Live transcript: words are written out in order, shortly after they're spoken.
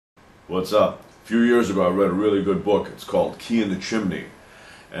What's up? A few years ago I read a really good book. It's called In The Chimney.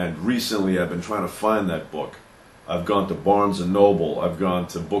 And recently I've been trying to find that book. I've gone to Barnes & Noble, I've gone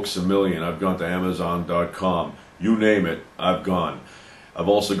to Books A Million, I've gone to Amazon.com. You name it, I've gone. I've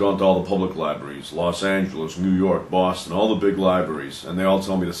also gone to all the public libraries, Los Angeles, New York, Boston, all the big libraries, and they all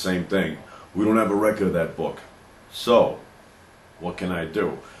tell me the same thing. We don't have a record of that book. So, what can I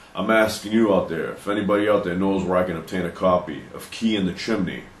do? I'm asking you out there, if anybody out there knows where I can obtain a copy of In The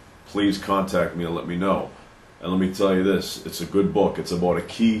Chimney, please contact me and let me know. And let me tell you this, it's a good book. It's about a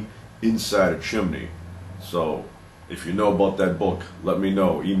key inside a chimney. So, if you know about that book, let me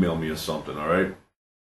know. Email me or something, alright?